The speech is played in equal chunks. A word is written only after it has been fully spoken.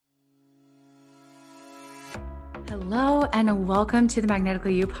Hello, and welcome to the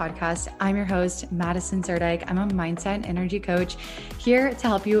Magnetically You podcast. I'm your host, Madison Zerdike. I'm a mindset and energy coach here to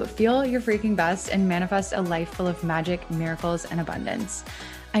help you feel your freaking best and manifest a life full of magic, miracles, and abundance.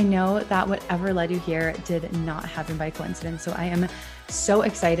 I know that whatever led you here did not happen by coincidence, so I am so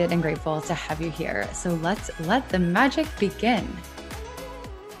excited and grateful to have you here. So let's let the magic begin.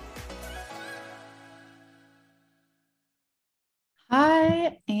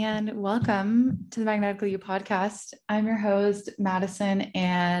 Hi, and welcome to the Magnetically You podcast. I'm your host, Madison,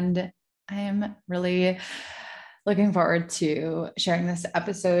 and I am really looking forward to sharing this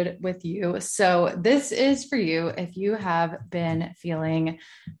episode with you. So this is for you if you have been feeling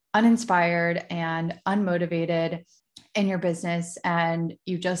uninspired and unmotivated in your business and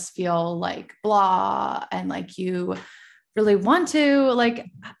you just feel like blah and like you really want to like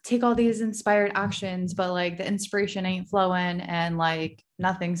take all these inspired actions, but like the inspiration ain't flowing and like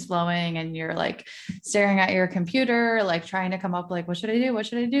nothing's flowing. And you're like staring at your computer, like trying to come up, like, what should I do? What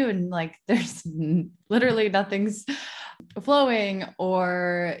should I do? And like, there's literally nothing's flowing,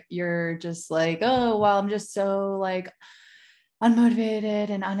 or you're just like, oh, well, I'm just so like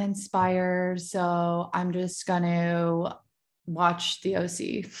unmotivated and uninspired. So I'm just going to watch the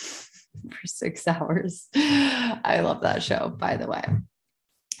OC for 6 hours. I love that show, by the way.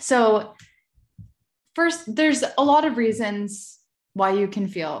 So first, there's a lot of reasons why you can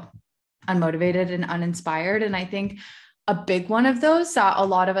feel unmotivated and uninspired. And I think a big one of those that a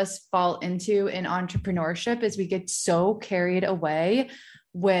lot of us fall into in entrepreneurship is we get so carried away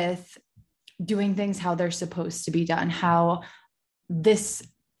with doing things how they're supposed to be done, how this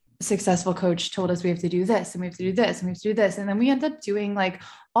successful coach told us we have to do this and we have to do this and we have to do this. And then we end up doing like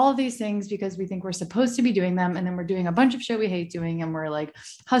all of these things because we think we're supposed to be doing them. And then we're doing a bunch of shit we hate doing. And we're like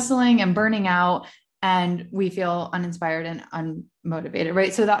hustling and burning out and we feel uninspired and unmotivated,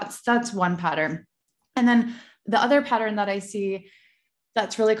 right? So that's one pattern. And then the other pattern that I see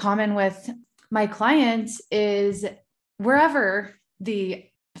that's really common with my clients is wherever the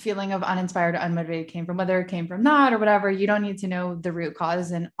feeling of uninspired or unmotivated came from, whether it came from that or whatever, you don't need to know the root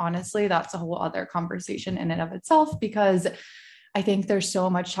cause. And honestly, that's a whole other conversation in and of itself, because I think there's so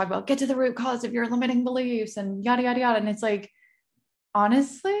much talk about get to the root cause of your limiting beliefs and yada, yada, yada. And it's like,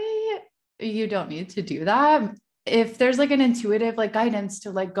 honestly, you don't need to do that. If there's like an intuitive like guidance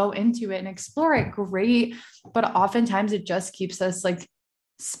to like go into it and explore it, great. But oftentimes it just keeps us like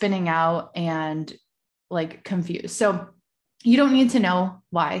spinning out and like confused. So you don't need to know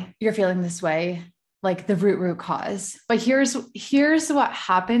why you're feeling this way, like the root cause. But here's what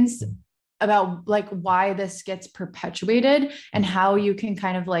happens about like why this gets perpetuated and how you can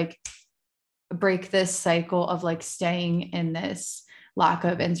kind of like break this cycle of like staying in this lack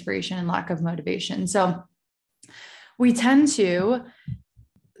of inspiration and lack of motivation. So we tend to,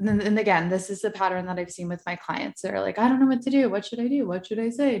 and again, this is the pattern that I've seen with my clients. They're like, I don't know what to do. What should I do? What should I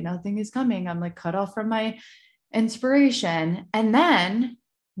say? Nothing is coming. I'm like cut off from my inspiration. And then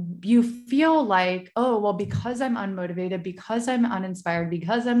you feel like, oh, well, because I'm unmotivated, because I'm uninspired,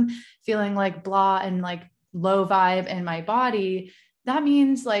 because I'm feeling like blah and like low vibe in my body, that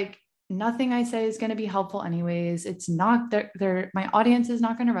means like nothing I say is going to be helpful anyways. It's not there. My audience is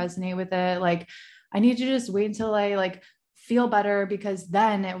not going to resonate with it. Like I need to just wait until I like feel better, because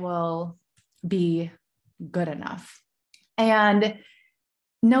then it will be good enough. And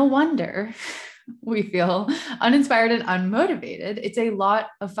no wonder we feel uninspired and unmotivated. It's a lot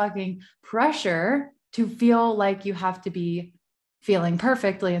of fucking pressure to feel like you have to be feeling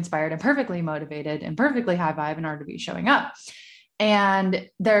perfectly inspired and perfectly motivated and perfectly high vibe in order to be showing up. And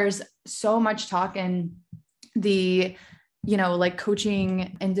there's so much talk in the, like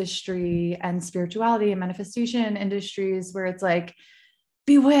coaching industry and spirituality and manifestation industries where it's like,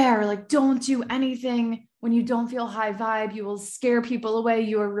 beware, like don't do anything when you don't feel high vibe. You will scare people away.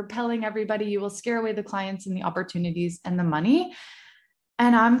 You are repelling everybody. You will scare away the clients and the opportunities and the money.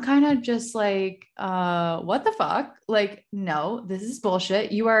 And I'm kind of just like, what the fuck? Like, no, this is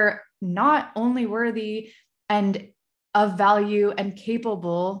bullshit. You are not only worthy and of value and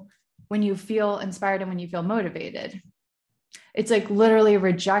capable when you feel inspired and when you feel motivated. It's like literally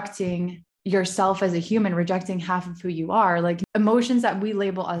rejecting yourself as a human, rejecting half of who you are. Like emotions that we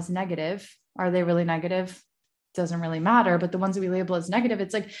label as negative, are they really negative? Doesn't really matter. But the ones that we label as negative,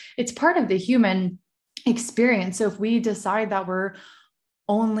 it's like, it's part of the human experience. So if we decide that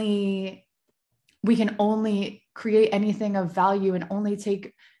we can only create anything of value and only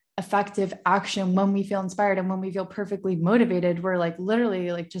take effective action when we feel inspired and when we feel perfectly motivated, we're like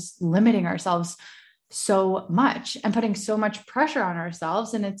literally like just limiting ourselves so much and putting so much pressure on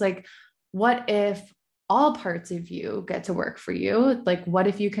ourselves. And it's like, what if all parts of you get to work for you? Like, what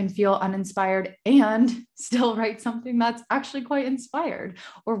if you can feel uninspired and still write something that's actually quite inspired?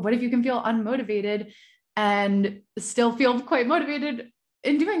 Or what if you can feel unmotivated and still feel quite motivated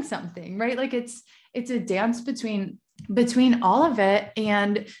in doing something, right? Like it's a dance between all of it.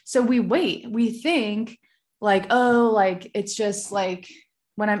 And so we think like, oh, like, it's just like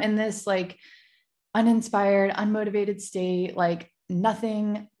when I'm in this like uninspired, unmotivated state, like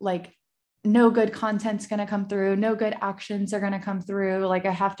nothing, like no good content's going to come through, no good actions are going to come through. Like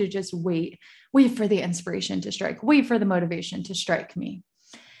I have to just wait for the inspiration to strike, wait for the motivation to strike me.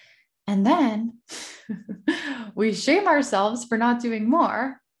 And then we shame ourselves for not doing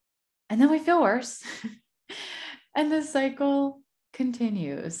more. And then we feel worse. And the cycle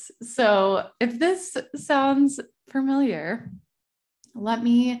continues. So if this sounds familiar, let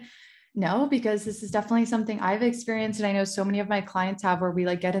me know, because this is definitely something I've experienced. And I know so many of my clients have, where we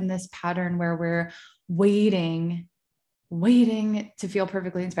like get in this pattern where we're waiting to feel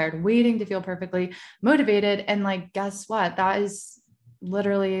perfectly inspired, waiting to feel perfectly motivated. And like, guess what? That is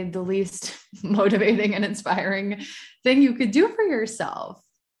literally the least motivating and inspiring thing you could do for yourself.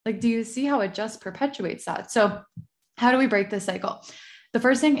 Like, do you see how it just perpetuates that? So how do we break this cycle? The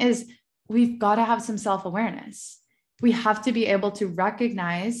first thing is we've got to have some self-awareness. We have to be able to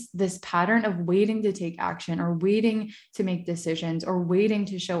recognize this pattern of waiting to take action, or waiting to make decisions, or waiting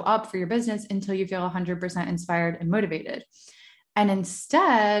to show up for your business until you feel 100% inspired and motivated. And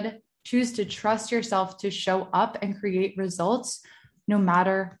instead, choose to trust yourself to show up and create results no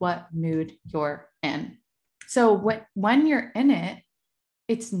matter what mood you're in. So when you're in it,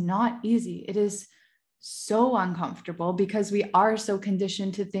 it's not easy. It is so uncomfortable, because we are so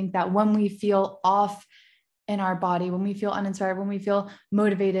conditioned to think that when we feel off in our body, when we feel uninspired, when we feel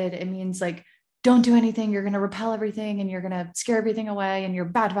motivated, it means like, don't do anything. You're going to repel everything and you're going to scare everything away. And your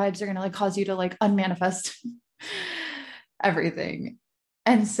bad vibes are going to like cause you to like unmanifest everything.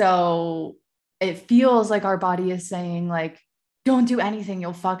 And so it feels like our body is saying like, don't do anything,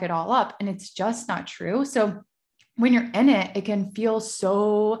 you'll fuck it all up. And it's just not true. So when you're in it, it can feel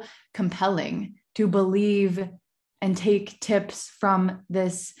so compelling to believe and take tips from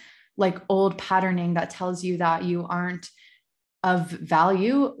this like old patterning that tells you that you aren't of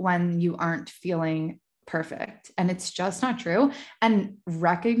value when you aren't feeling perfect. And it's just not true. And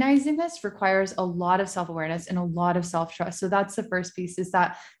recognizing this requires a lot of self-awareness and a lot of self-trust. So that's the first piece, is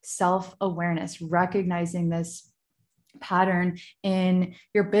that self-awareness, recognizing this pattern in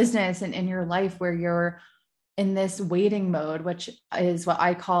your business and in your life where you're in this waiting mode, which is what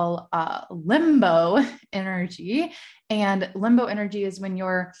I call limbo energy. And limbo energy is when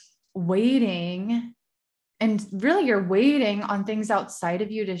you're waiting, and really you're waiting on things outside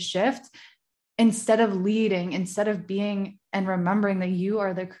of you to shift, instead of leading, instead of being and remembering that you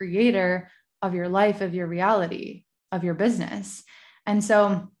are the creator of your life, of your reality, of your business. And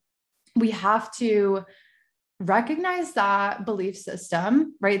so we have to recognize that belief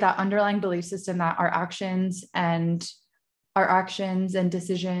system, right? That underlying belief system that our actions and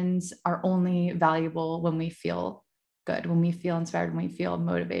decisions are only valuable when we feel good, when we feel inspired, when we feel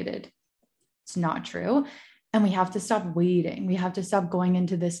motivated. It's not true. And we have to stop waiting. We have to stop going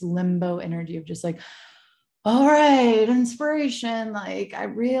into this limbo energy of just like, all right, inspiration. Like, I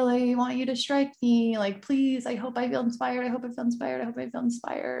really want you to strike me. Like, please, I hope I feel inspired. I hope I feel inspired. I hope I feel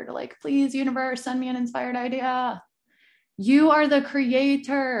inspired. Like, please, universe, send me an inspired idea. You are the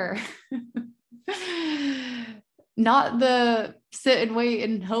creator, not the sit and wait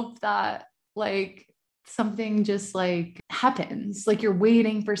and hope that like something just like happens. Like you're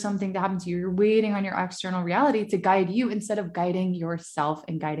waiting for something to happen to you. You're waiting on your external reality to guide you instead of guiding yourself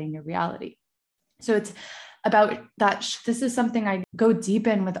and guiding your reality. So it's about that. This is something I go deep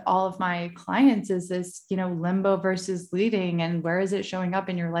in with all of my clients, is this, limbo versus leading, and where is it showing up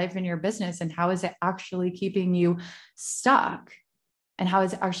in your life and your business, and how is it actually keeping you stuck, and how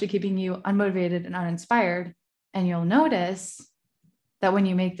is it actually keeping you unmotivated and uninspired? And you'll notice that when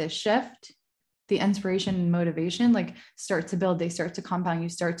you make this shift, the inspiration and motivation like start to build, they start to compound, you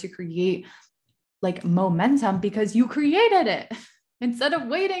start to create like momentum because you created it instead of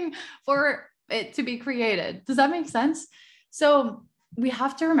waiting for it to be created. Does that make sense? So we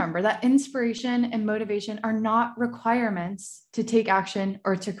have to remember that inspiration and motivation are not requirements to take action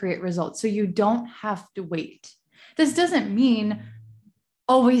or to create results. So you don't have to wait. This doesn't mean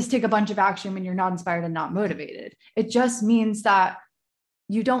always take a bunch of action when you're not inspired and not motivated. It just means that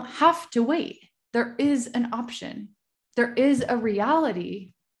you don't have to wait. There is an option. There is a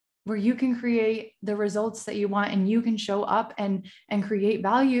reality where you can create the results that you want, and you can show up and create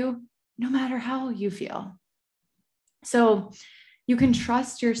value no matter how you feel. So you can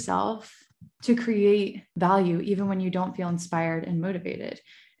trust yourself to create value even when you don't feel inspired and motivated.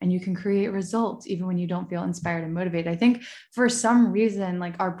 And you can create results even when you don't feel inspired and motivated. I think for some reason,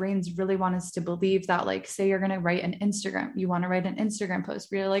 like our brains really want us to believe that, like, say you're going to write an Instagram, you want to write an Instagram post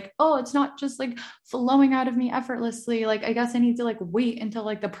where you're like, oh, it's not just like flowing out of me effortlessly. Like, I guess I need to like wait until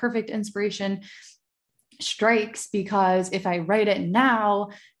like the perfect inspiration strikes, because if I write it now,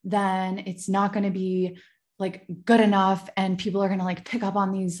 then it's not going to be like good enough. And people are going to like pick up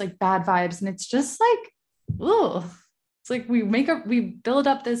on these like bad vibes. And it's just like, ooh. It's like we build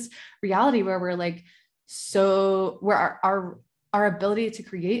up this reality where we're like, so where our ability to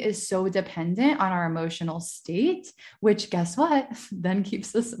create is so dependent on our emotional state, which, guess what, then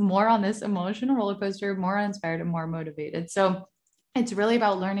keeps us more on this emotional roller coaster, more inspired and more motivated. So it's really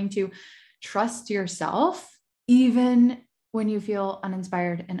about learning to trust yourself, even when you feel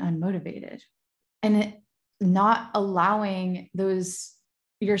uninspired and unmotivated, and not allowing those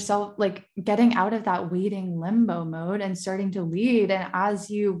yourself, like getting out of that waiting limbo mode and starting to lead. And as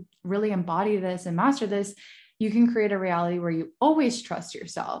you really embody this and master this, you can create a reality where you always trust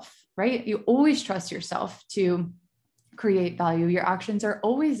yourself, right? You always trust yourself to create value. Your actions are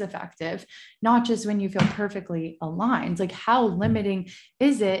always effective, not just when you feel perfectly aligned. Like, how limiting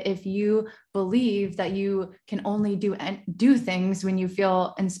is it if you believe that you can only do things when you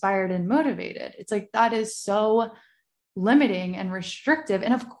feel inspired and motivated? It's like, that is so limiting and restrictive.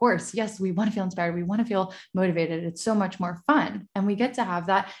 And of course, yes, we want to feel inspired. We want to feel motivated. It's so much more fun. And we get to have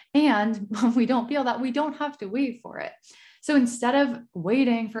that. And when we don't feel that, we don't have to wait for it. So instead of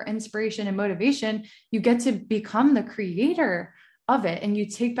waiting for inspiration and motivation, you get to become the creator of it. And you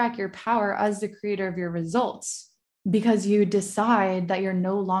take back your power as the creator of your results, because you decide that you're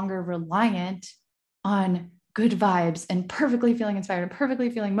no longer reliant on good vibes and perfectly feeling inspired and perfectly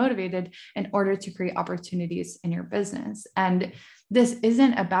feeling motivated in order to create opportunities in your business. And this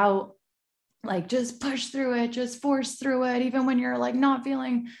isn't about like, just push through it, just force through it, even when you're like not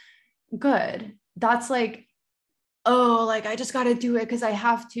feeling good. That's like, oh, like I just got to do it because I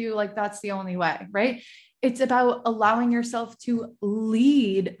have to, like, that's the only way, right? It's about allowing yourself to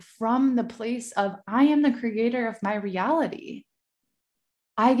lead from the place of, I am the creator of my reality.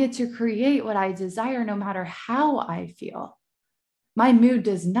 I get to create what I desire no matter how I feel. My mood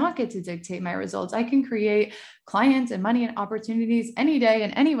does not get to dictate my results. I can create clients and money and opportunities any day,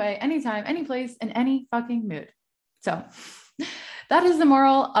 in any way, anytime, any place, in any fucking mood. So that is the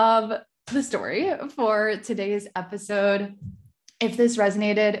moral of the story for today's episode. If this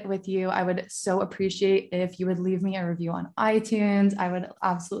resonated with you, I would so appreciate if you would leave me a review on iTunes. I would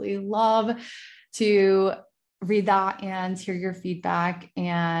absolutely love to read that and hear your feedback.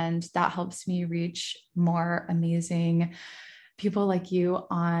 And that helps me reach more amazing people like you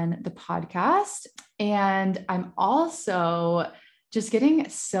on the podcast. And I'm also just getting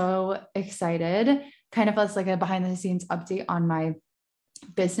so excited, kind of as like a behind the scenes update on my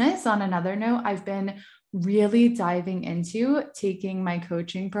business. On another note, I've been really diving into taking my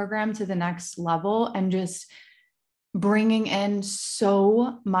coaching program to the next level and just bringing in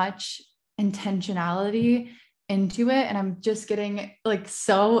so much intentionality into it. And I'm just getting like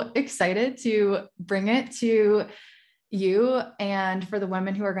so excited to bring it to you and for the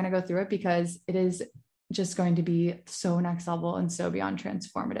women who are going to go through it, because it is just going to be so next level and so beyond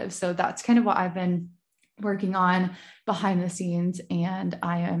transformative. So that's kind of what I've been working on behind the scenes, and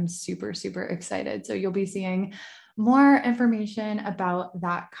I am super, super excited. So you'll be seeing more information about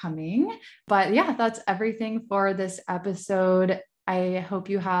that coming. But yeah, that's everything for this episode. I hope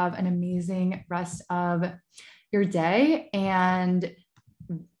you have an amazing rest of your day and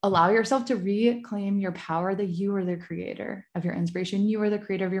allow yourself to reclaim your power, that you are the creator of your inspiration. You are the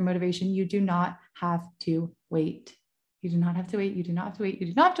creator of your motivation. You do not have to wait. You do not have to wait. You do not have to wait. You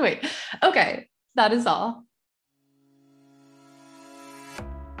do not have to wait. Okay. That is all.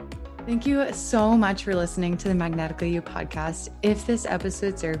 Thank you so much for listening to the Magnetically You podcast. If this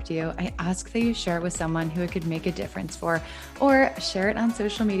episode served you, I ask that you share it with someone who it could make a difference for, or share it on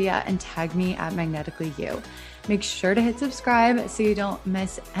social media and tag me at Magnetically You. Make sure to hit subscribe so you don't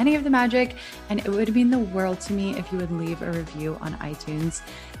miss any of the magic. And it would mean the world to me if you would leave a review on iTunes.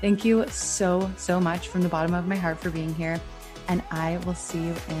 Thank you so, so much from the bottom of my heart for being here. And I will see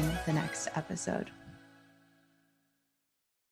you in the next episode.